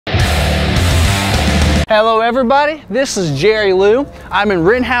Hello everybody, this is Jerry Liu. I'm in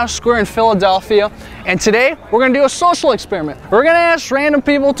Rittenhouse Square in Philadelphia, and today we're gonna do a social experiment. We're gonna ask random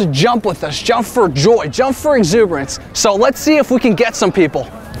people to jump with us, jump for joy, jump for exuberance. So let's see if we can get some people.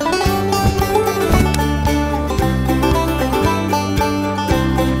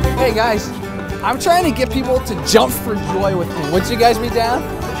 Hey guys, I'm trying to get people to jump for joy with me. Would you guys be down?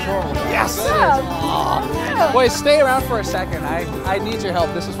 Sure. Yes. Yeah. Wait, stay around for a second. I need your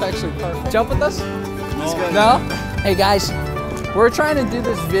help. This is actually perfect. Jump with us? No? Hey guys, we're trying to do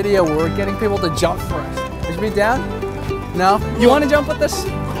this video where we're getting people to jump for us. Would you be down? No? You want to jump with us?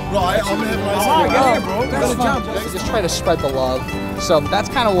 No, I'm gonna have my We're gonna jump. Just try to spread the love. So that's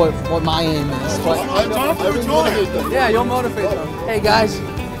kind of what my aim is. But yeah, you'll motivate them. Hey guys,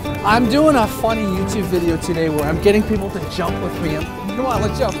 I'm doing a funny YouTube video today where I'm getting people to jump with me. Come on,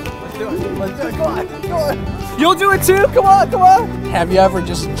 let's jump. Let's do it. Let's do it. Come on. Come on. You'll do it too? Come on, come on. Have you ever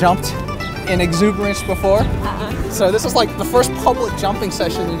just jumped in Exuberance before? So this is like the first public jumping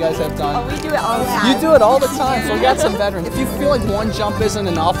session you guys have done. Oh, we do it all the time. You do it all the time, so we got some veterans. If you feel like one jump isn't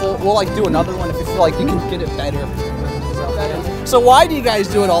enough, we'll like do another one if you feel like you can get it better. So why do you guys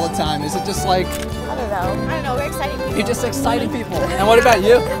do it all the time? Is it just like... I don't know, we're exciting people. You're just exciting people. And what about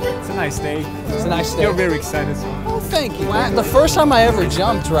you? It's a nice day. It's a nice day. You're very excited. Oh, thank you. The first time I ever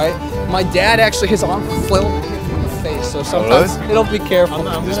jumped, right, my dad actually, his arm flailed me in the face, so sometimes it'll be careful.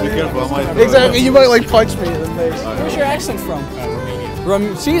 Just be careful. Exactly, you might like punch me in the face. Where's your accent from?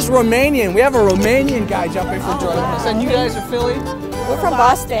 Romanian. She's Romanian. We have a Romanian guy jumping for joy. And you guys are Philly? We're from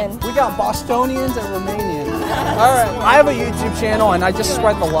Boston. We got Bostonians and Romanians. All right, I have a YouTube channel and I just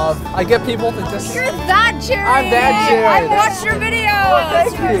spread the love. I get people to just... You're that Jerry! I'm that Jerry. I've watched your videos! Oh,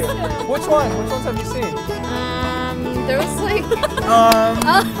 thank you. Which one? Which ones have you seen? There was like...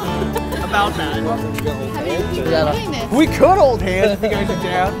 About that. We could hold hands if you guys are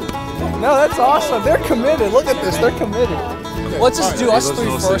down. No, that's awesome. They're committed. Look at this. They're committed. Let's just do us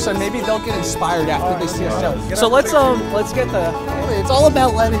three first, and maybe they'll get inspired after they see us jump. So let's get the. It's all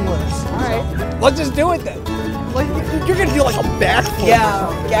about letting loose. All right. Let's just do it then. Like you're gonna do like a backflip.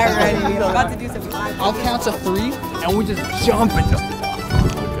 Yeah, get ready. I'm about to do something. I'll count to 3, and we just jump and just.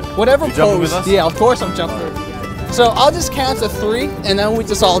 Whatever You jumping with pose. us? Yeah, of course I'm jumping. So I'll just count to 3, and then we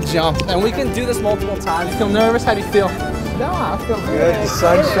just all jump, and we can do this multiple times. You feel nervous? How do you feel? No, I feel good. The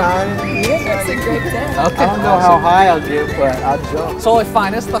sun's shining. It's a great day. Okay. I don't know how high I'll get, but I'll jump. Totally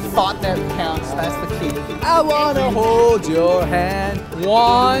fine. It's the thought that counts. That's the key. I wanna hold your hand.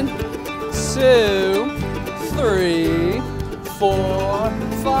 1, 2, 3, 4,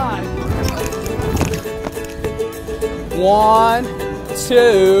 5. 1,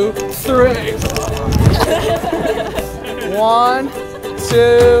 2, 3. 1,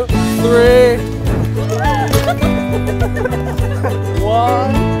 2, 3.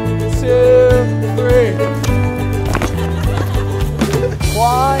 1, 2, 3.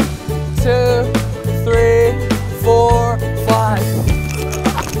 1, 2, 3, 4, 5.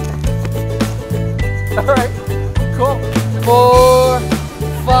 All right, cool. 4,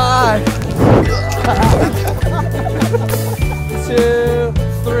 5. 2,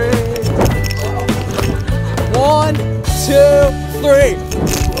 3. 1, 2, 3.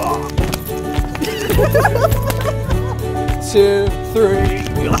 2, 3.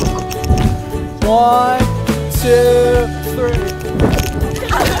 1, 2, 3.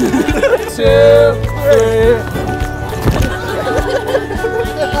 2, 3.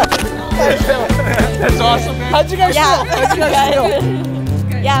 That's awesome, man. How'd you guys feel? How'd you guys feel?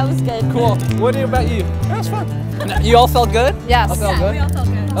 Yeah, it was good. Cool. What about you? That was fun. You all felt good? Yes. I felt good? We all felt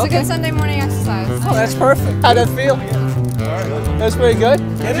good. It's a good Sunday morning exercise. Oh, that's perfect. How'd that feel? That's pretty good.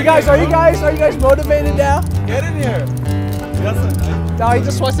 Are you guys motivated now? Get in here. No, he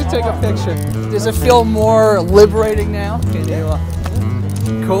just wants to take a picture. Does it feel more liberating now? Can you,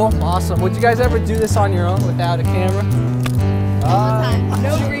 cool, awesome. Would you guys ever do this on your own without a camera?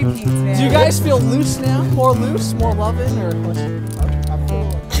 No repeats, man. Do you guys feel loose now? More loose, more loving, or?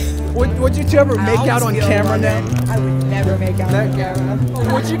 Would you two ever make out on camera now? I would never make out on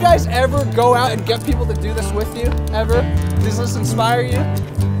camera. Would you guys ever go out and get people to do this with you? Ever? Does this inspire you?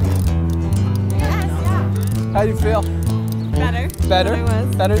 Yes, yeah. How do you feel? Better. Better? Than I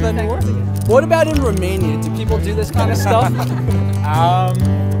was. Better than you were? What about in Romania? Do people do this kind of stuff?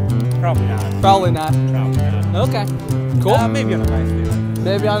 Probably not. Probably not. Probably not. Okay. Cool. Maybe on a nice day.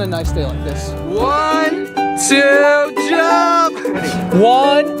 Maybe on a nice day like this. 1, 2, jump!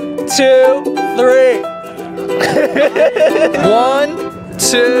 1, 2, 3. 1,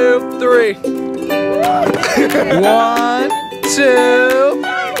 2, 3. 1, 2.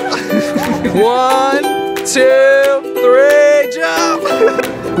 1, 2, 3, jump!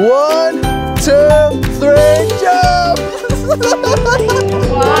 1, 2, 3, jump! 1,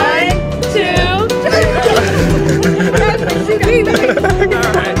 2,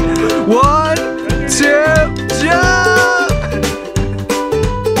 1, 2, jump!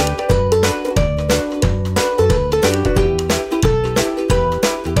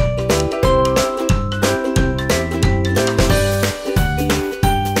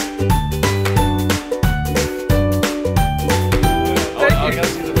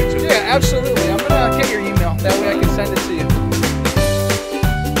 Yeah, absolutely. I'm gonna get your email. That way I can send it to you.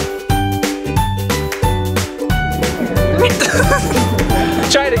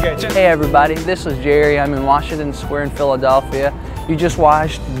 Try it again. Hey everybody, this is Jerry. I'm in Washington Square in Philadelphia. You just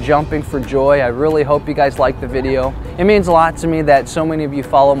watched Jumping for Joy. I really hope you guys liked the video. It means a lot to me that so many of you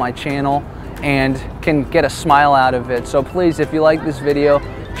follow my channel and can get a smile out of it. So please, if you like this video,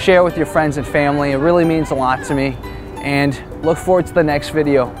 share with your friends and family. It really means a lot to me. And look forward to the next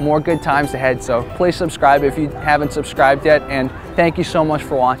video. More good times ahead. So please subscribe if you haven't subscribed yet. And thank you so much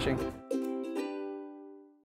for watching.